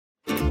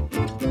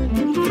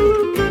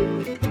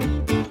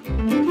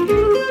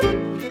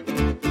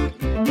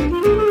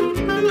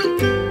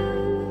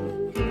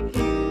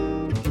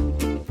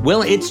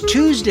Well, it's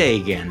Tuesday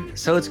again,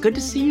 so it's good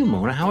to see you,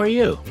 Mona. How are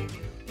you?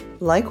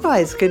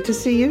 Likewise, good to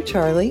see you,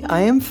 Charlie.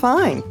 I am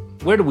fine.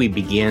 Where do we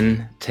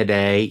begin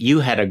today? You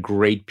had a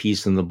great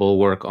piece in the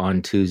Bulwark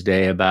on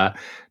Tuesday about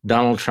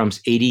Donald Trump's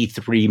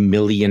 $83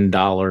 million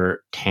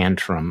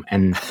tantrum.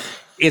 And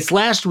it's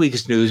last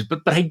week's news,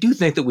 but I do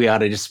think that we ought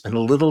to just spend a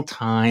little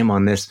time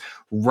on this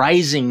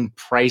rising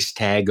price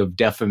tag of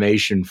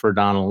defamation for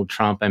Donald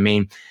Trump. I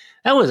mean,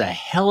 that was a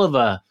hell of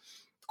a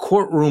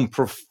courtroom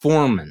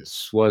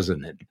performance,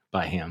 wasn't it,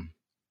 by him?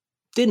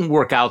 Didn't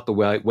work out the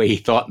way he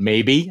thought,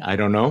 maybe. I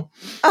don't know.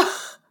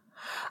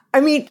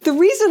 The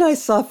reason I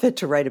saw fit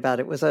to write about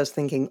it was I was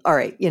thinking, all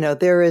right,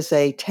 there is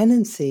a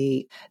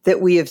tendency that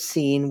we have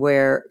seen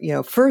where,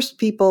 first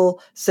people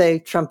say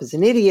Trump is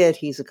an idiot,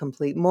 he's a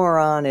complete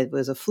moron, it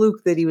was a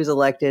fluke that he was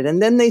elected.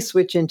 And then they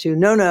switch into,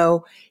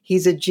 no,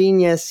 he's a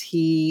genius,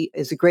 he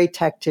is a great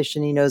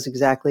tactician, he knows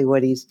exactly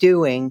what he's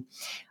doing,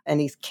 and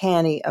he's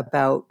canny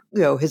about,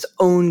 his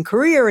own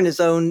career and his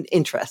own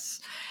interests.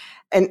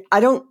 And I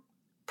don't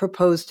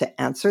propose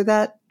to answer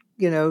that,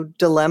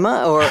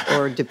 dilemma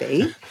or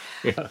debate,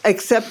 yeah,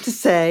 except to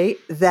say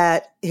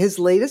that his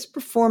latest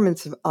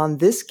performance on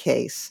this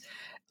case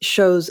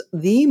shows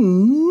the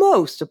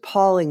most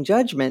appalling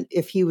judgment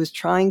if he was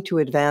trying to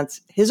advance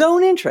his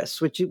own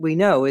interests, which we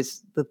know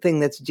is the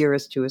thing that's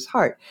dearest to his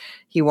heart.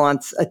 He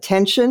wants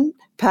attention,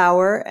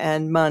 power,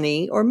 and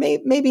money, or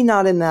maybe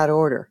not in that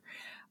order.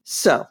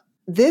 So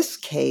this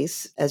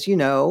case, as you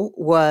know,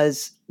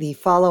 was the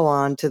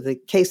follow-on to the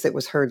case that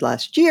was heard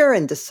last year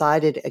and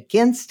decided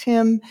against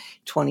him,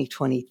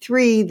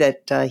 2023,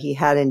 that he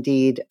had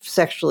indeed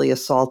sexually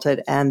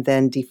assaulted and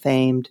then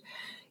defamed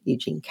E.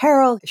 Jean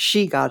Carroll.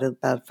 She got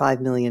about a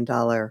 $5 million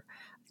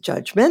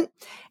judgment.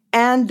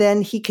 And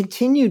then he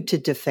continued to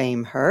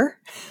defame her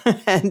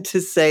and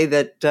to say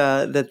that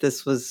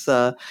this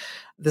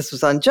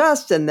was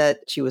unjust and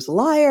that she was a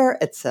liar,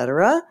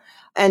 etc.,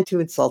 and to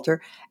insult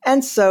her.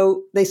 And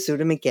so they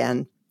sued him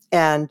again.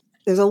 And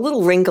there's a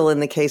little wrinkle in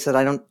the case that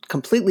I don't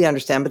completely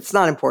understand, but it's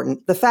not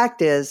important. The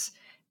fact is,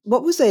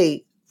 what was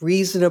a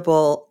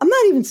reasonable, I'm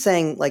not even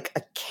saying like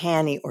a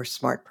canny or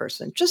smart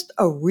person, just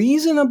a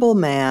reasonable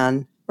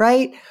man,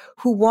 right,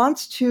 who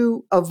wants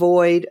to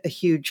avoid a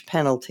huge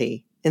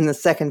penalty in the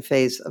second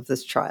phase of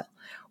this trial.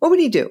 What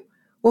would he do?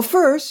 Well,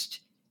 first,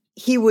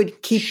 he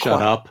would keep quiet.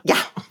 Shut up.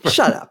 Yeah,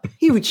 shut up.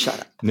 He would shut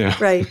up, yeah,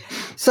 right?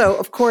 So,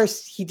 of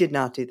course, he did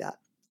not do that.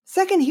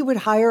 Second, he would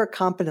hire a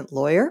competent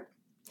lawyer,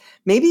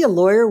 maybe a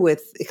lawyer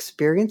with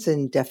experience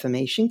in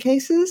defamation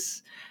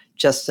cases,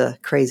 just a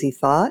crazy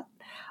thought.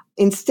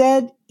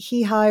 Instead,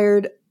 he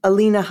hired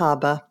Alina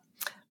Habba,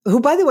 who,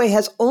 by the way,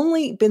 has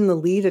only been the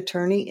lead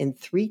attorney in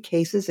 3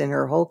 cases in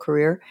her whole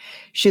career.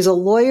 She's a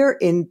lawyer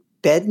in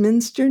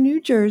Bedminster,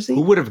 New Jersey.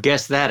 Who would have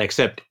guessed that,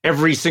 except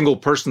every single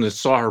person that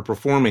saw her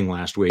performing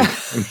last week?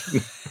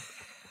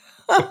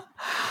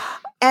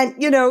 And,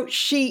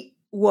 she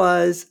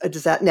was a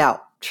disaster.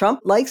 Now,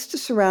 Trump likes to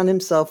surround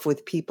himself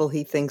with people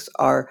he thinks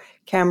are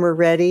camera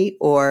ready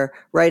or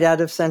right out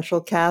of central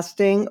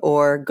casting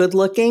or good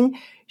looking.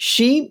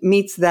 She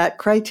meets that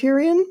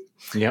criterion.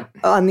 Yep.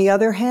 On the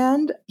other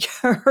hand,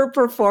 her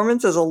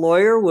performance as a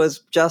lawyer was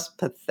just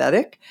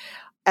pathetic.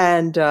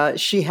 And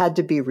she had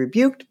to be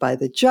rebuked by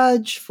the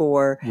judge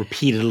for...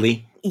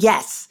 Repeatedly.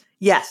 Yes.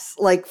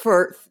 Like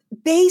for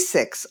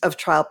basics of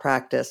trial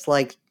practice,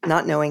 like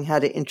not knowing how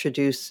to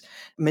introduce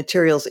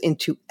materials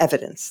into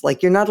evidence.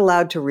 Like you're not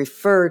allowed to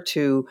refer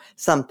to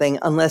something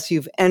unless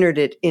you've entered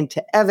it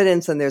into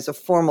evidence, and there's a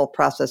formal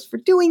process for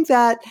doing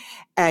that.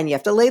 And you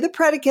have to lay the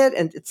predicate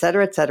and et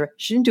cetera, et cetera.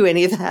 She didn't do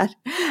any of that.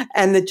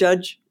 And the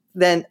judge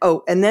then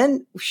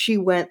she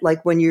went,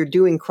 like, when you're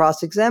doing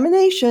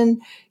cross-examination,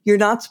 you're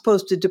not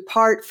supposed to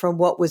depart from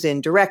what was in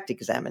direct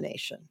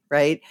examination,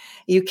 right?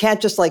 You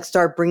can't just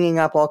start bringing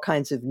up all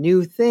kinds of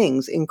new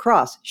things in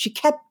cross. She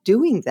kept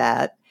doing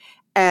that.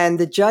 And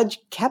the judge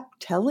kept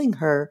telling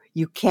her,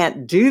 you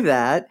can't do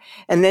that.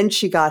 And then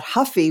she got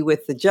huffy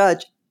with the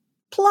judge,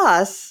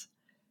 plus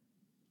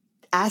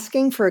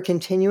asking for a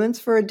continuance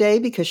for a day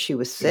because she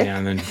was sick. Yeah,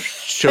 and then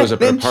shows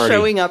up at a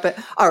party.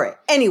 All right.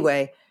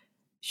 Anyway,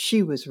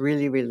 she was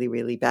really, really,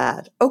 really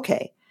bad.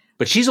 Okay.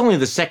 But she's only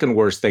the second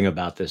worst thing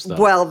about this, though.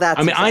 Well,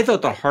 I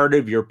thought the heart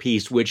of your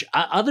piece, which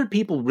other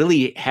people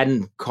really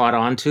hadn't caught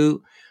on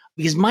to,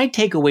 because my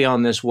takeaway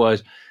on this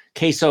was,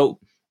 okay, so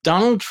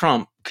Donald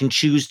Trump can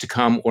choose to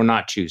come or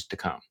not choose to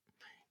come,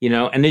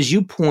 and as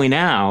you point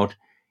out,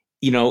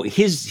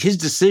 his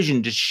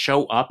decision to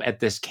show up at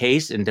this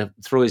case and to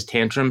throw his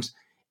tantrums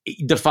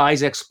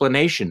defies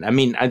explanation. I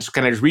mean, I just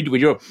read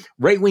what your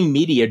right-wing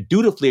media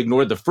dutifully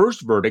ignored the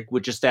first verdict,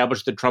 which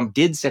established that Trump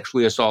did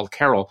sexually assault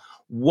Carroll.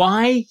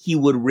 Why he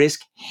would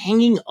risk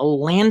hanging a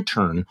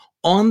lantern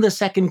on the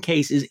second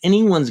case is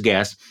anyone's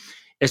guess,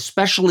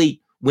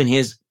 especially when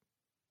his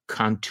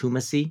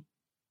contumacy,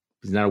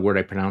 is not a word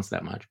I pronounce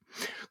that much,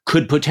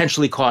 could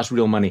potentially cost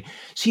real money.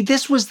 See,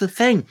 this was the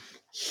thing.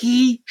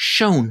 He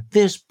shone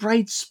this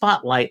bright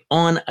spotlight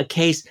on a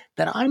case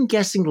that I'm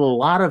guessing a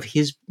lot of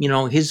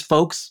his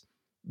folks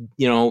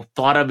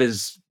thought of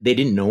as they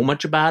didn't know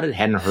much about it,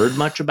 hadn't heard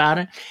much about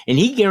it. And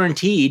he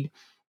guaranteed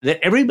that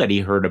everybody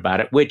heard about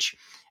it, which,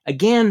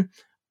 again,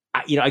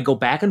 I go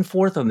back and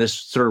forth on this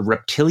sort of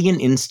reptilian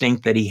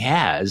instinct that he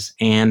has.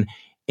 And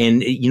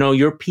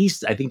your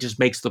piece, I think, just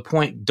makes the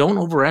point. Don't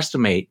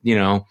overestimate,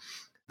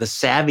 the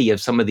savvy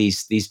of some of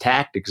these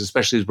tactics,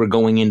 especially as we're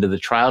going into the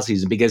trial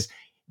season, because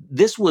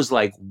this was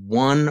like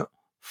one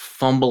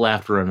fumble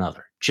after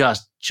another,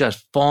 just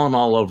falling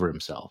all over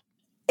himself.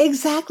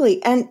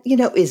 Exactly. And,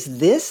 is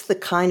this the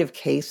kind of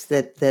case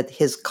that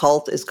his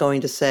cult is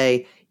going to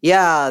say,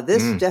 yeah,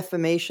 this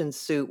defamation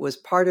suit was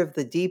part of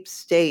the deep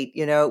state,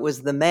 it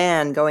was the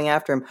man going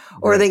after him?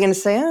 Or are they going to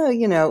say,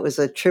 it was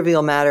a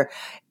trivial matter?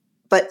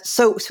 But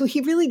so he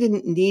really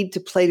didn't need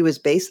to play to his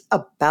base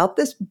about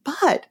this.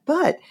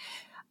 But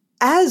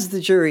as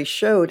the jury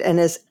showed, and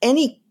as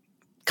any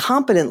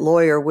competent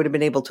lawyer would have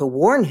been able to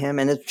warn him,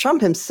 and as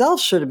Trump himself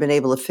should have been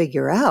able to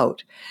figure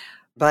out,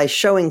 by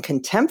showing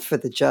contempt for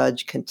the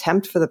judge,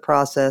 contempt for the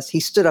process, he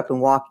stood up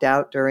and walked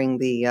out during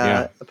the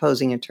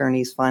opposing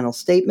attorney's final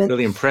statement.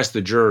 Really impressed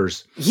the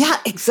jurors. Yeah,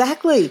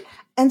 exactly.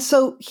 And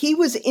so he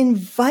was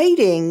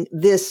inviting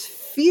this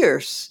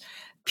fierce,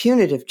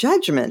 punitive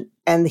judgment,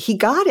 and he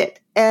got it.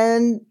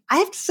 And I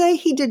have to say,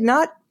 he did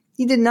not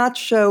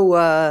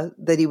show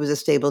that he was a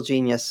stable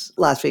genius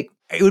last week.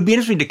 It would be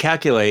interesting to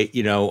calculate,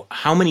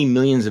 how many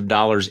millions of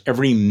dollars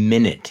every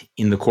minute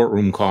in the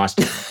courtroom cost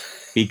him.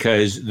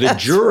 Because the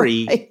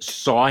jury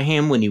saw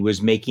him when he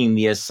was making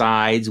the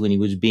asides, when he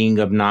was being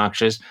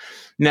obnoxious.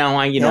 Now,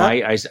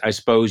 I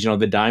suppose,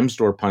 the dime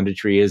store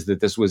punditry is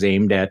that this was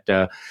aimed at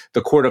the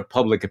court of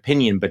public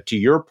opinion. But to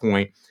your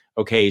point,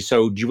 okay,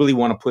 so do you really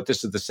want to put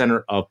this at the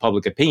center of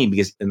public opinion?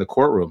 Because in the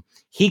courtroom,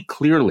 he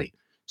clearly,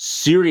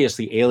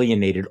 seriously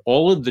alienated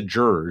all of the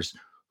jurors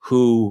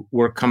who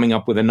were coming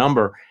up with a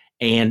number.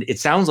 And it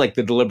sounds like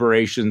the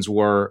deliberations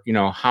were,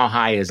 how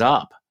high is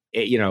up?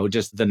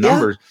 Just the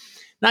numbers. Yeah.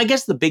 Now, I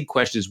guess the big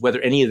question is whether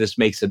any of this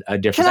makes a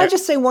difference. Can I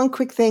just say one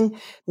quick thing?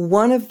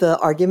 One of the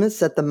arguments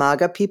that the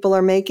MAGA people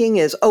are making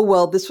is,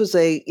 this was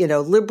a,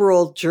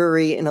 liberal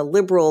jury in a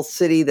liberal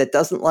city that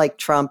doesn't like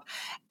Trump.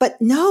 But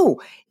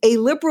no, a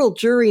liberal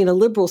jury in a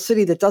liberal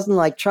city that doesn't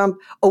like Trump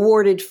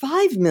awarded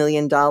 $5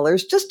 million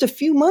just a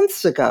few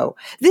months ago.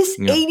 This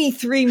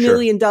 $83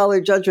 million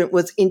judgment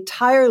was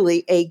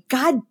entirely a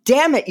 "God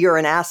damn it, you're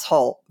an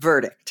asshole"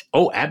 verdict.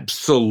 Oh,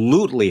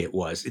 absolutely it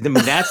was. I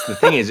mean, that's the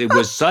thing is it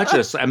was such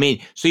a, so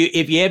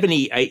if you have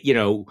any,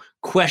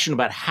 question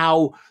about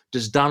how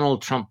does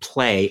Donald Trump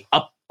play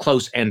up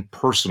close and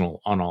personal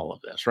on all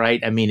of this,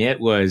 right? I mean, it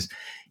was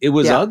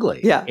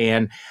ugly. Yeah.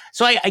 And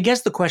so I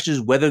guess the question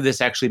is whether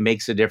this actually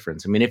makes a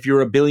difference. I mean, if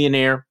you're a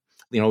billionaire,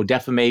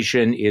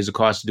 defamation is a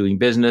cost of doing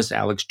business.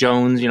 Alex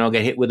Jones, got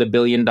hit with $1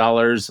 billion.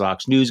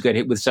 Fox News got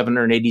hit with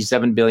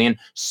 $787 billion.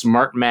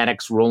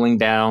 Smartmatic's rolling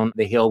down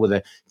the hill with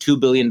a $2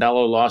 billion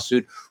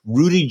lawsuit.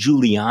 Rudy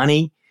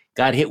Giuliani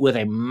got hit with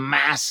a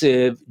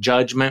massive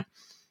judgment.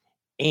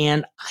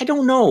 And I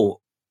don't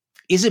know,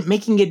 is it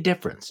making a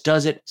difference?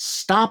 Does it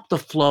stop the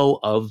flow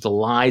of the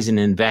lies and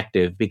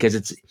invective?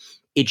 Because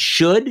it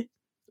should,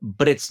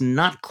 but it's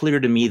not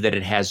clear to me that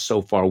it has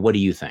so far. What do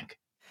you think?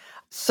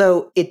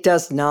 So it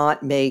does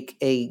not make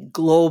a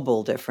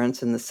global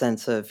difference in the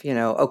sense of,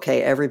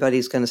 okay,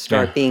 everybody's going to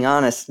start being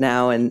honest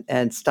now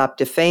and stop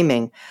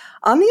defaming.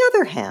 On the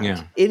other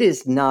hand, it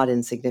is not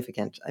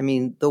insignificant. I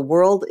mean, the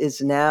world is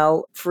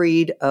now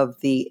freed of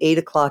the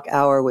 8:00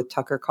 hour with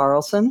Tucker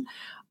Carlson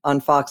on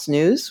Fox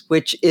News,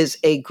 which is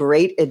a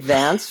great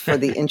advance for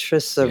the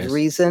interests of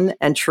reason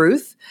and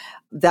truth.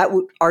 That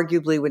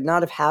arguably would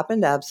not have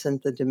happened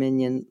absent the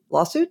Dominion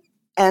lawsuit.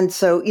 And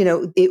so,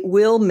 it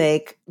will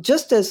make,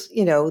 just as,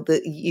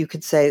 you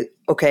could say,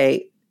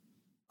 okay,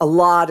 a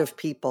lot of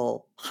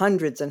people,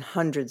 hundreds and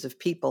hundreds of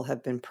people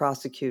have been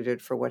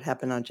prosecuted for what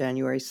happened on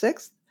January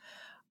 6th.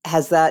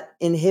 Has that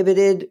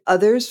inhibited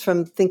others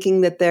from thinking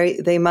that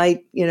they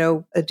might,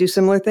 do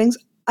similar things?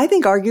 I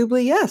think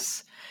arguably,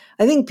 yes.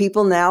 I think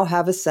people now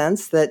have a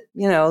sense that,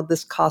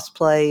 this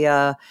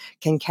cosplay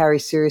can carry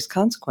serious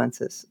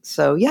consequences.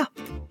 So, yeah.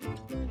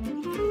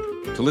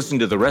 To listen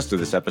to the rest of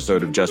this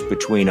episode of Just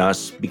Between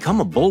Us, become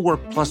a Bulwark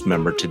Plus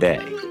member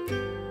today.